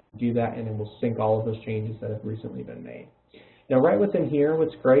here, I can do that and it will sync all of those changes that have recently been made. Now right within here,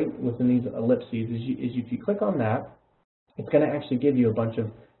 what's great within these ellipses is if you click on that, it's going to actually give you a bunch of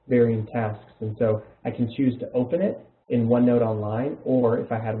varying tasks. And so I can choose to open it in OneNote Online, or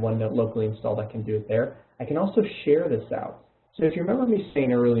if I had OneNote locally installed, I can do it there. I can also share this out. So if you remember me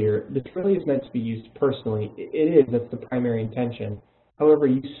saying earlier, this really is meant to be used personally. It is, that's the primary intention. However,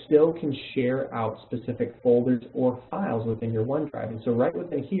 you still can share out specific folders or files within your OneDrive. And so right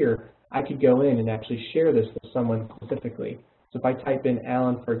within here, I could go in and actually share this with someone specifically. So if I type in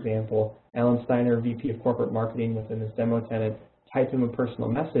Alan, for example, Alan Steiner, VP of Corporate Marketing within this demo tenant, type him a personal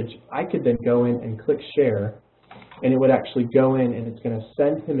message, I could then go in and click share, and it would actually go in and it's going to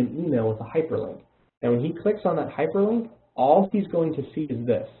send him an email with a hyperlink. And when he clicks on that hyperlink, all he's going to see is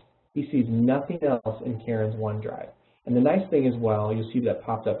this. He sees nothing else in Karen's OneDrive. And the nice thing as well, you'll see that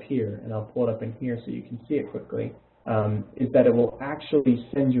popped up here, and I'll pull it up in here so you can see it quickly, is that it will actually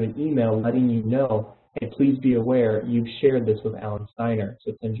send you an email letting you know, hey, please be aware you've shared this with Alan Steiner,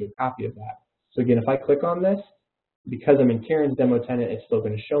 so it sends you a copy of that. So again, if I click on this, because I'm in Karen's demo tenant, it's still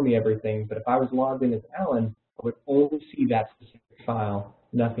going to show me everything, but if I was logged in as Alan, I would only see that specific file,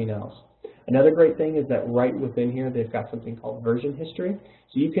 nothing else. Another great thing is that right within here, they've got something called version history.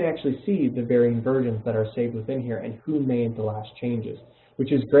 So you can actually see the varying versions that are saved within here and who made the last changes,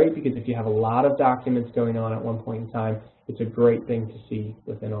 which is great because if you have a lot of documents going on at one point in time, it's a great thing to see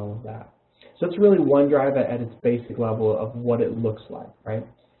within all of that. So it's really OneDrive at its basic level of what it looks like, right?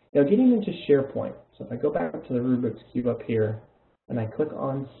 Now getting into SharePoint. So if I go back to the Rubik's Cube up here and I click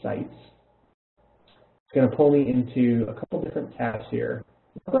on Sites, it's going to pull me into a couple different tabs here.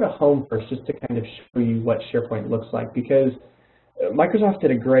 I'll go to Home first just to kind of show you what SharePoint looks like because Microsoft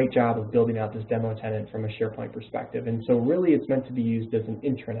did a great job of building out this demo tenant from a SharePoint perspective. And so really it's meant to be used as an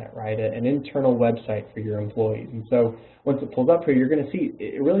intranet, right? An internal website for your employees. And so once it pulls up here, you're going to see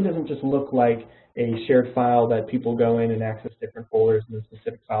it really doesn't just look like a shared file that people go in and access different folders and the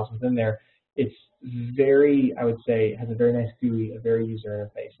specific files within there. It's very, I would say, has a very nice GUI, a very user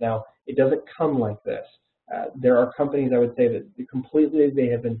interface. Now, it doesn't come like this. There are companies, I would say, that completely they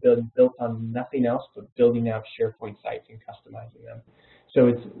have been built on nothing else but building out SharePoint sites and customizing them. So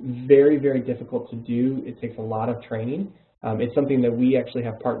it's very, very difficult to do. It takes a lot of training. It's something that we actually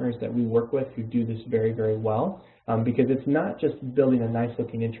have partners that we work with who do this very, very well because it's not just building a nice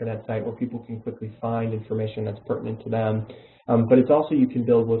looking intranet site where people can quickly find information that's pertinent to them, but it's also you can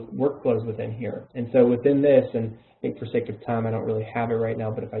build with workflows within here. And so within this, and I think for sake of time, I don't really have it right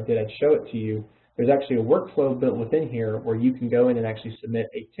now, but if I did, I'd show it to you. There's actually a workflow built within here where you can go in and actually submit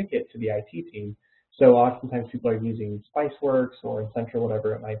a ticket to the IT team. So oftentimes people are using Spiceworks or Incentral,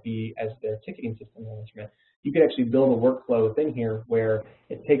 whatever it might be, as their ticketing system management. You could actually build a workflow within here where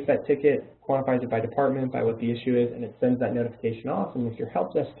it takes that ticket, quantifies it by department, by what the issue is, and it sends that notification off. And if your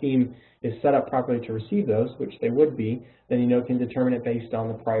help desk team is set up properly to receive those, which they would be, then you know it can determine it based on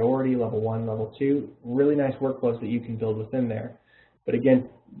the priority, level 1, level 2. Really nice workflows that you can build within there. But again,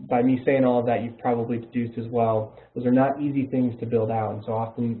 by me saying all of that, you've probably deduced as well, those are not easy things to build out. And so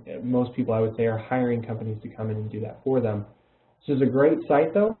often, most people, I would say, are hiring companies to come in and do that for them. This is a great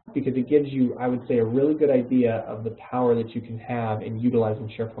site, though, because it gives you, I would say, a really good idea of the power that you can have in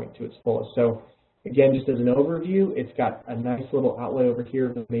utilizing SharePoint to its fullest. So again, just as an overview, it's got a nice little outlet over here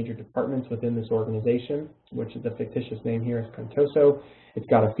of the major departments within this organization, which is the fictitious name here is Contoso. It's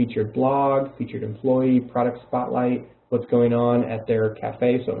got a featured blog, featured employee, product spotlight, what's going on at their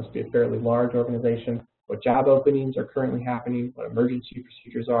cafe, so it must be a fairly large organization, what job openings are currently happening, what emergency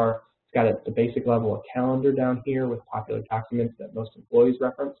procedures are. It's got at the basic level a calendar down here with popular documents that most employees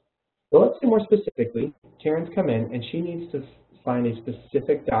reference. But let's say more specifically, Karen's come in and she needs to find a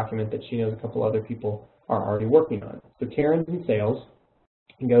specific document that she knows a couple other people are already working on. So Karen's in sales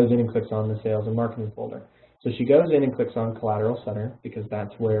and goes in and clicks on the sales and marketing folder. So she goes in and clicks on Collateral Center because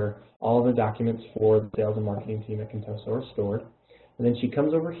that's where all the documents for the sales and marketing team at Contoso are stored. And then she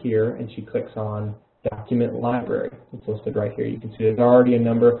comes over here and she clicks on Document Library. It's listed right here. You can see there's already a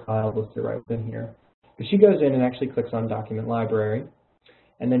number of files listed right within here. But she goes in and actually clicks on Document Library.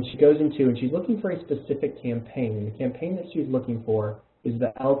 And then she goes into, and she's looking for a specific campaign. And the campaign that she's looking for is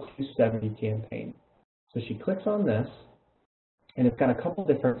the L270 campaign. So she clicks on this, and it's got a couple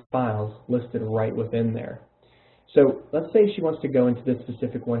different files listed right within there. So let's say she wants to go into this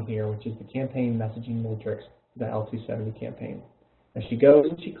specific one here, which is the campaign messaging matrix, the L270 campaign. As she goes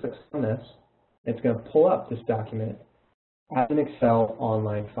and she clicks on this, it's going to pull up this document as an Excel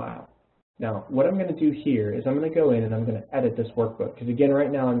online file. Now, what I'm going to do here is I'm going to go in and I'm going to edit this workbook, because again,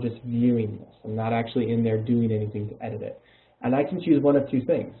 right now I'm just viewing this. I'm not actually in there doing anything to edit it. And I can choose one of two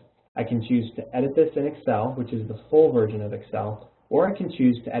things. I can choose to edit this in Excel, which is the full version of Excel, or I can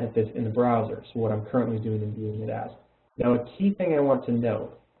choose to edit this in the browser, so what I'm currently doing and viewing it as. Now, a key thing I want to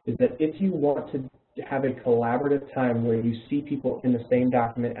note is that if you want to have a collaborative time where you see people in the same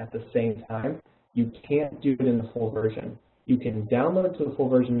document at the same time, you can't do it in the full version. You can download to the full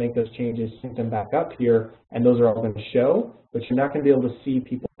version, make those changes, sync them back up here, and those are all going to show, but you're not going to be able to see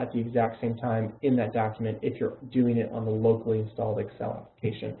people at the exact same time in that document if you're doing it on the locally installed Excel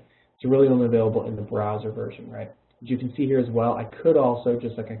application. It's really only available in the browser version, right? As you can see here as well, I could also,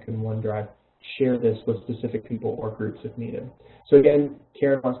 just like I could in OneDrive, share this with specific people or groups if needed. So again,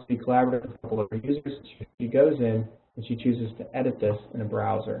 Karen wants to be collaborative with a couple of her users. She goes in and she chooses to edit this in a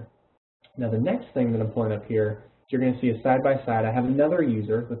browser. Now the next thing that I'm pulling up here, you're going to see a side-by-side. I have another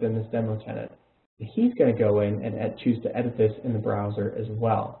user within this demo tenant. He's going to go in and choose to edit this in the browser as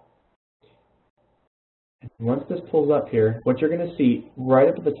well. And once this pulls up here, what you're going to see right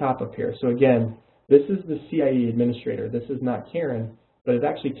up at the top up here, so again, this is the CIE administrator. This is not Karen, but it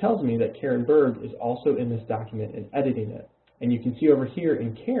actually tells me that Karen Berg is also in this document and editing it. And you can see over here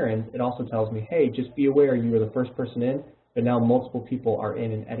in Karen's, it also tells me, hey, just be aware you were the first person in, but now multiple people are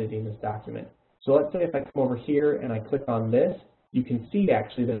in and editing this document. So let's say if I come over here and I click on this, you can see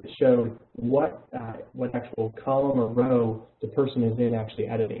actually that it showed what actual column or row the person is in actually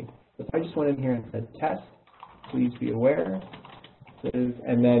editing. If I just went in here and said test, please be aware,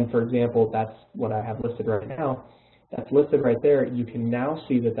 and then for example, that's what I have listed right now, that's listed right there, you can now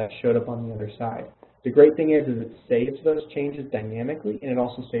see that that showed up on the other side. The great thing is it saves those changes dynamically, and it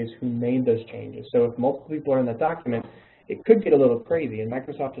also saves who made those changes. So if multiple people are in that document, it could get a little crazy, and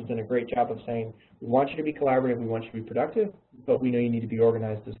Microsoft has done a great job of saying, we want you to be collaborative, we want you to be productive, but we know you need to be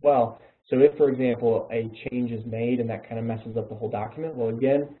organized as well. So if, for example, a change is made and that kind of messes up the whole document, well,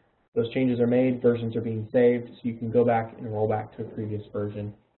 again, those changes are made, versions are being saved, so you can go back and roll back to a previous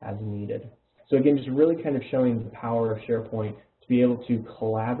version as needed. So again, just really kind of showing the power of SharePoint to be able to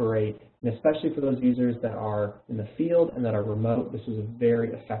collaborate, and especially for those users that are in the field and that are remote, this is a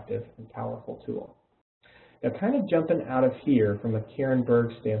very effective and powerful tool. Now, kind of jumping out of here from a Karen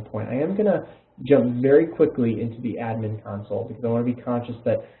Berg standpoint, I am going to jump very quickly into the admin console because I want to be conscious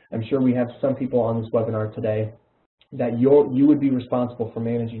that I'm sure we have some people on this webinar today that you would be responsible for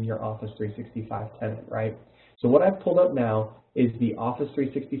managing your Office 365 tenant, right? So what I've pulled up now is the Office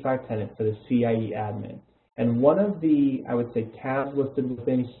 365 tenant for the CIE admin. And one of the, I would say, tabs listed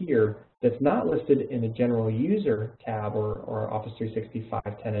within here that's not listed in the general user tab or Office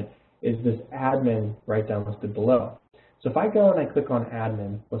 365 tenant is this admin right down listed below. So if I go and I click on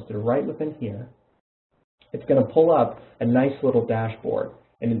admin listed right within here, it's going to pull up a nice little dashboard.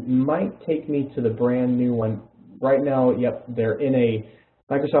 And it might take me to the brand new one. Right now, yep,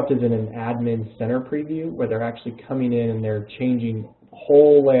 Microsoft is in an admin center preview where they're actually coming in and they're changing the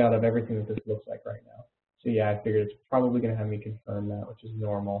whole layout of everything that this looks like right now. So yeah, I figured it's probably going to have me confirm that, which is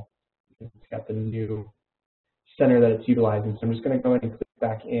normal because it's got the new center that it's utilizing. So I'm just going to go ahead and click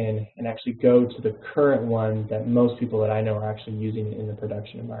back in and actually go to the current one that most people that I know are actually using in the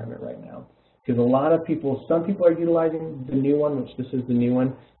production environment right now. Because a lot of people, some people are utilizing the new one, which this is the new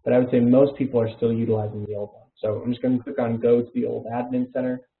one, but I would say most people are still utilizing the old one. So I'm just going to click on go to the old admin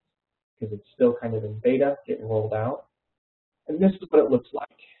center because it's still kind of in beta, getting rolled out. And this is what it looks like.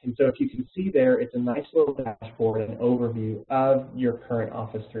 And so if you can see there, it's a nice little dashboard and overview of your current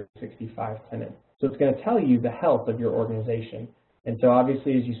Office 365 tenant. So it's going to tell you the health of your organization. And so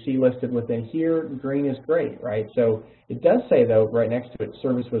obviously, as you see listed within here, green is great, right? So it does say, though, right next to it,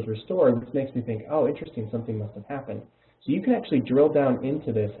 service was restored, which makes me think, oh, interesting, something must have happened. So you can actually drill down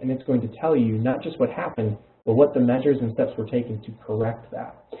into this, and it's going to tell you not just what happened, but what the measures and steps were taken to correct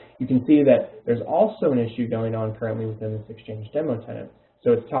that. You can see that there's also an issue going on currently within this Exchange demo tenant.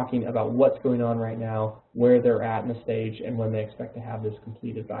 So it's talking about what's going on right now, where they're at in the stage, and when they expect to have this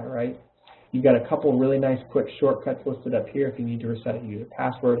completed by, right? You've got a couple really nice quick shortcuts listed up here if you need to reset a user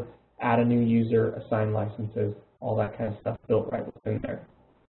password, add a new user, assign licenses, all that kind of stuff built right within there.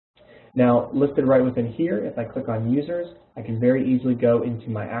 Now, listed right within here, if I click on users, I can very easily go into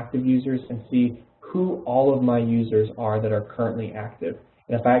my active users and see who all of my users are that are currently active.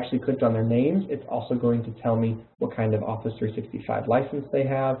 And if I actually clicked on their names, it's also going to tell me what kind of Office 365 license they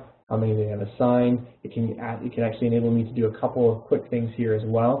have, how many they have assigned. It can actually enable me to do a couple of quick things here as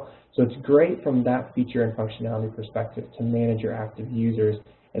well. So it's great from that feature and functionality perspective to manage your active users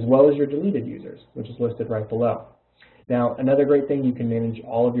as well as your deleted users, which is listed right below. Now, another great thing, you can manage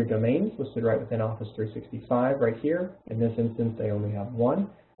all of your domains listed right within Office 365 right here. In this instance, they only have one,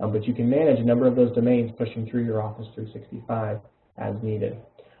 but you can manage a number of those domains pushing through your Office 365 as needed.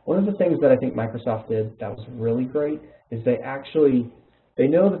 One of the things that I think Microsoft did that was really great is they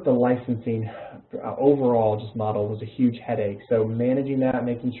know that the licensing overall just model was a huge headache. So managing that,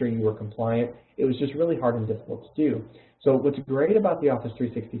 making sure you were compliant, it was just really hard and difficult to do. So what's great about the Office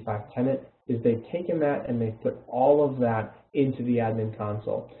 365 tenant is they've taken that and they've put all of that into the admin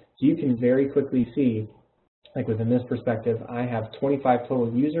console. So you can very quickly see, like within this perspective, I have 25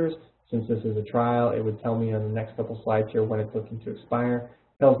 total users. Since this is a trial, it would tell me on the next couple slides here when it's looking to expire.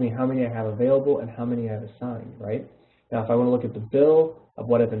 It tells me how many I have available and how many I've assigned, right? Now, if I want to look at the bill of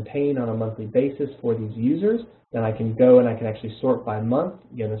what I've been paying on a monthly basis for these users, then I can go and I can actually sort by month.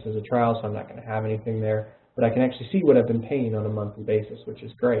 Again, this is a trial, so I'm not going to have anything there, but I can actually see what I've been paying on a monthly basis, which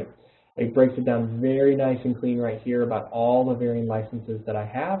is great. It breaks it down very nice and clean right here about all the varying licenses that I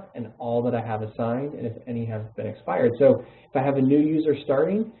have and all that I have assigned and if any have been expired. So if I have a new user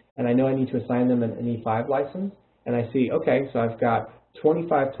starting and I know I need to assign them an E5 license and I see, okay, so I've got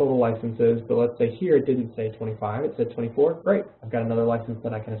 25 total licenses, but let's say here it didn't say 25, it said 24, great, I've got another license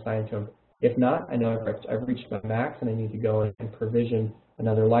that I can assign to them. If not, I know I've reached my max and I need to go and provision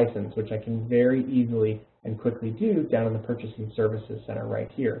another license, which I can very easily and quickly do down in the Purchasing Services Center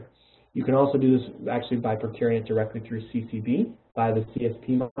right here. You can also do this actually by procuring it directly through CCB by the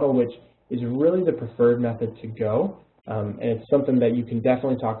CSP model, which is really the preferred method to go. And it's something that you can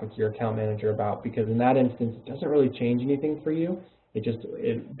definitely talk with your account manager about, because in that instance, it doesn't really change anything for you.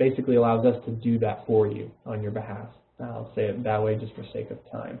 It basically allows us to do that for you on your behalf. I'll say it that way just for sake of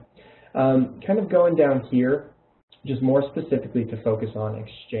time. Kind of going down here, just more specifically to focus on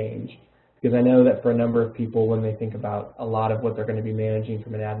Exchange, because I know that for a number of people, when they think about a lot of what they're going to be managing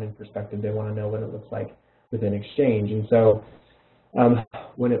from an admin perspective, they want to know what it looks like within Exchange. And so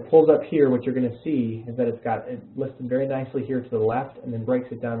when it pulls up here, what you're going to see is that it's got it listed very nicely here to the left and then breaks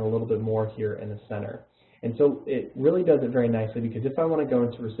it down a little bit more here in the center. And so it really does it very nicely, because if I want to go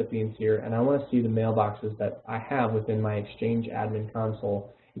into recipients here and I want to see the mailboxes that I have within my Exchange admin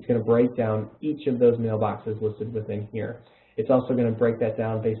console, it's going to break down each of those mailboxes listed within here. It's also going to break that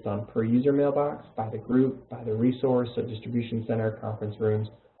down based on per user mailbox, by the group, by the resource, so distribution center, conference rooms,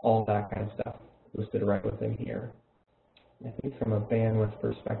 all that kind of stuff listed right within here. I think from a bandwidth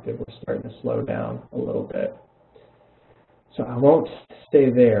perspective, we're starting to slow down a little bit. So I won't stay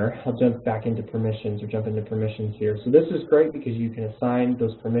there. I'll jump back into permissions, or jump into permissions here. So this is great because you can assign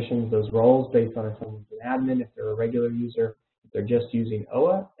those permissions, those roles, based on if someone's an admin, if they're a regular user, if they're just using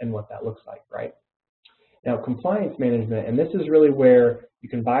OA, and what that looks like, right? Now, compliance management, and this is really where you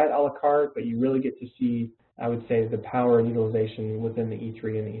can buy it a la carte, but you really get to see, I would say, the power and utilization within the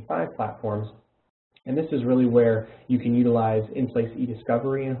E3 and the E5 platforms. And this is really where you can utilize in-place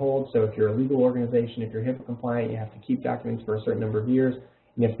e-discovery and hold. So if you're a legal organization, if you're HIPAA compliant, you have to keep documents for a certain number of years, and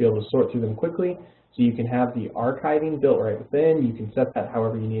you have to be able to sort through them quickly. So you can have the archiving built right within. You can set that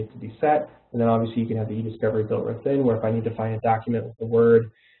however you need it to be set. And then obviously you can have the e-discovery built right within, where if I need to find a document with the word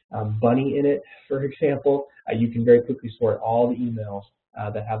bunny in it, for example, you can very quickly sort all the emails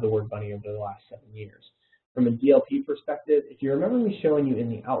that have the word bunny over the last 7 years. From a DLP perspective, if you remember me showing you in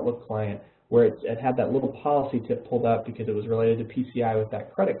the Outlook client where it had that little policy tip pulled up because it was related to PCI with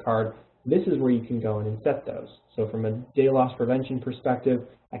that credit card, this is where you can go in and set those. So from a data loss prevention perspective,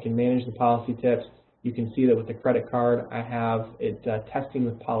 I can manage the policy tips. You can see that with the credit card, I have it testing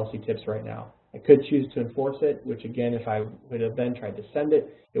with policy tips right now. I could choose to enforce it, which again, if I would have then tried to send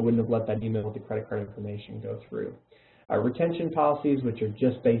it, it wouldn't have let that email with the credit card information go through. Retention policies, which are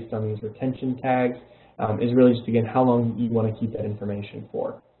just based on these retention tags, is really just, again, how long you want to keep that information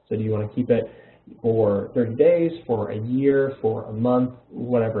for. So do you want to keep it for 30 days, for a year, for a month,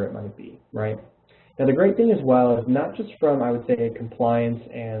 whatever it might be, right? Now the great thing as well is not just from, I would say, a compliance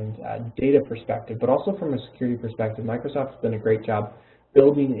and data perspective, but also from a security perspective, Microsoft has done a great job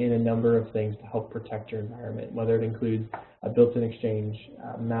building in a number of things to help protect your environment, whether it includes a built-in exchange,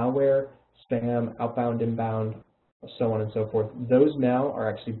 malware, spam, outbound, inbound, so on and so forth. Those now are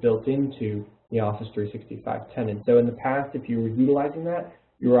actually built into the Office 365 tenant. So in the past, if you were utilizing that,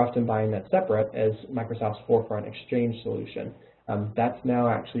 you were often buying that separate as Microsoft's Forefront Exchange solution. That's now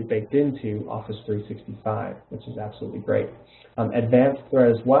actually baked into Office 365, which is absolutely great. Advanced Threat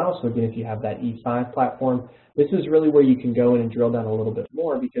as well, so again, if you have that E5 platform, this is really where you can go in and drill down a little bit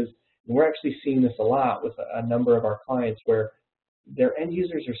more, because we're actually seeing this a lot with a number of our clients where their end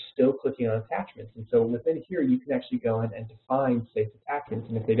users are still clicking on attachments. And so within here, you can actually go in and define safe attachments.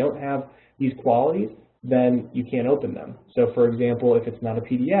 And if they don't have these qualities, then you can't open them. So for example, if it's not a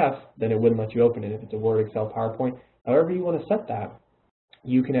PDF, then it wouldn't let you open it. If it's a Word, Excel, PowerPoint, however you want to set that,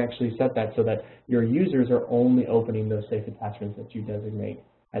 you can actually set that so that your users are only opening those safe attachments that you designate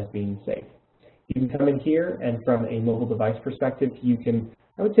as being safe. You can come in here, and from a mobile device perspective, you can,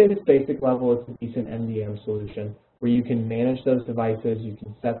 I would say this basic level is a decent MDM solution where you can manage those devices, you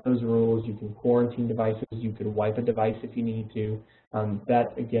can set those rules, you can quarantine devices, you can wipe a device if you need to.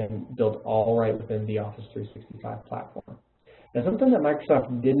 That, again, built all right within the Office 365 platform. Now, something that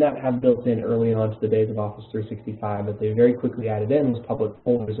Microsoft did not have built in early on to the days of Office 365 that they very quickly added in was public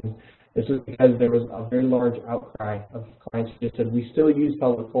folders. And this was because there was a very large outcry of clients who just said, we still use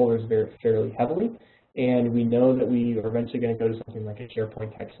public folders fairly heavily, and we know that we are eventually going to go to something like a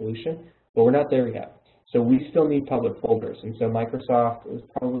SharePoint type solution, but we're not there yet. So we still need public folders. And so Microsoft, it was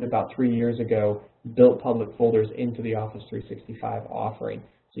probably about 3 years ago, built public folders into the Office 365 offering.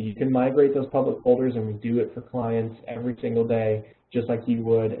 So you can migrate those public folders, and we do it for clients every single day, just like you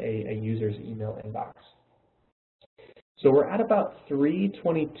would a user's email inbox. So we're at about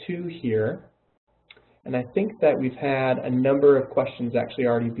 3:22 here, and I think that we've had a number of questions actually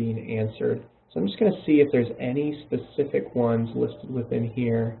already being answered. So I'm just going to see if there's any specific ones listed within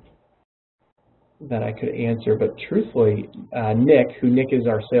here that I could answer. But truthfully, Nick is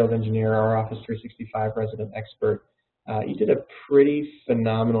our sales engineer, our Office 365 resident expert, he did a pretty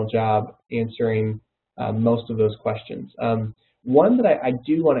phenomenal job answering most of those questions. One that I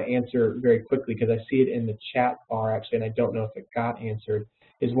do want to answer very quickly, because I see it in the chat bar actually, and I don't know if it got answered,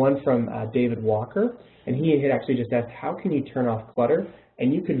 is one from David Walker. And he had actually just asked, how can you turn off clutter?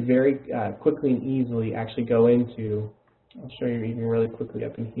 And you could very quickly and easily actually go into, I'll show you even really quickly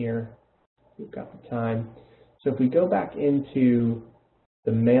up in here. We've got the time. So if we go back into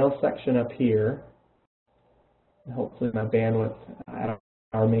the mail section up here, and hopefully my bandwidth at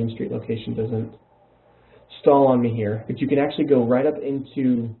our Main Street location doesn't stall on me here, but you can actually go right up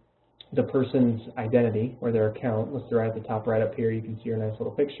into the person's identity or their account listed right at the top right up here. You can see your nice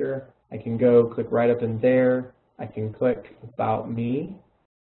little picture. I can go click right up in there. I can click About Me.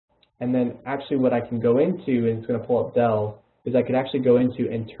 And then actually what I can go into, and it's going to pull up Delve, is I could actually go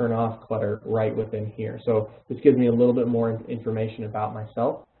into and turn off clutter right within here. So this gives me a little bit more information about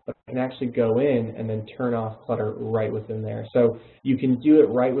myself, but I can actually go in and then turn off clutter right within there. So you can do it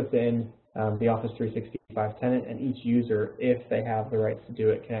right within the Office 365 tenant, and each user, if they have the rights to do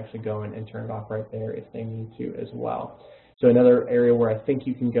it, can actually go in and turn it off right there if they need to as well. So another area where I think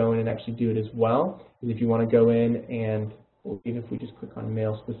you can go in and actually do it as well is if you want to go in and, even if we just click on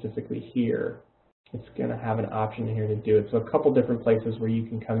mail specifically here, it's going to have an option here to do it. So a couple different places where you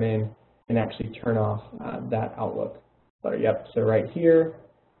can come in and actually turn off that Outlook clutter. Yep, so right here,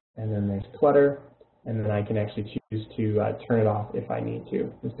 and then there's clutter, and then I can actually choose to turn it off if I need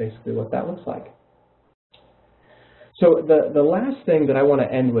to. Is basically what that looks like. So the last thing that I want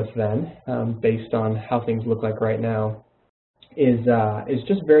to end with then, based on how things look like right now, is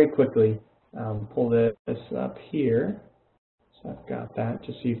just very quickly pull this up here. So I've got that,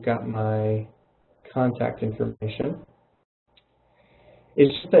 just so you've got my contact information.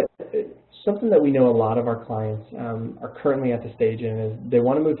 It's just that something that we know a lot of our clients are currently at the stage in is they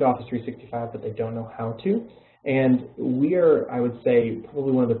want to move to Office 365, but they don't know how to. And we are, I would say,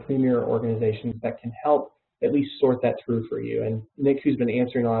 probably one of the premier organizations that can help at least sort that through for you. And Nick, who's been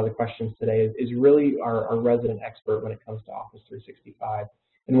answering a lot of the questions today, is really our resident expert when it comes to Office 365.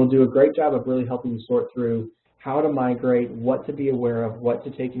 And we'll do a great job of really helping you sort through how to migrate, what to be aware of, what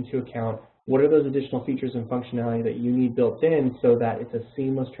to take into account, what are those additional features and functionality that you need built in so that it's a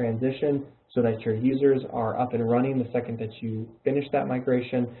seamless transition, so that your users are up and running the second that you finish that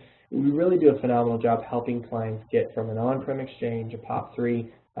migration. We really do a phenomenal job helping clients get from an on-prem Exchange, a POP3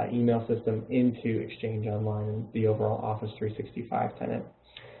 email system, into Exchange Online and the overall Office 365 tenant.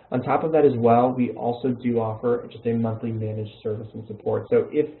 On top of that as well, we also do offer just a monthly managed service and support. So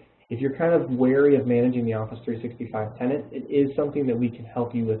if you're kind of wary of managing the Office 365 tenant, it is something that we can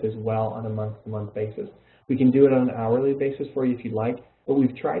help you with as well on a month-to-month basis. We can do it on an hourly basis for you if you'd like, but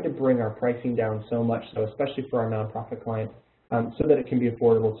we've tried to bring our pricing down so much, so especially for our nonprofit clients, so that it can be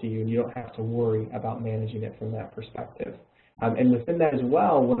affordable to you and you don't have to worry about managing it from that perspective. And within that as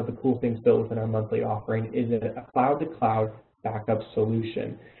well, one of the cool things built within our monthly offering is a cloud-to-cloud backup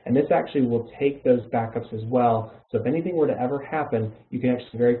solution. And this actually will take those backups as well. So if anything were to ever happen, you can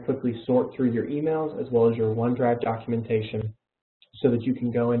actually very quickly sort through your emails as well as your OneDrive documentation so that you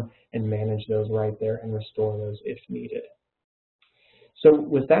can go in and manage those right there and restore those if needed. So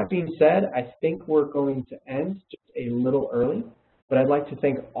with that being said, I think we're going to end just a little early. But I'd like to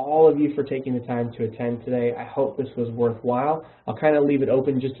thank all of you for taking the time to attend today. I hope this was worthwhile. I'll kind of leave it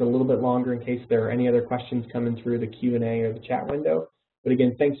open just a little bit longer in case there are any other questions coming through the Q&A or the chat window. But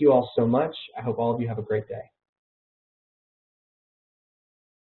again, thank you all so much. I hope all of you have a great day.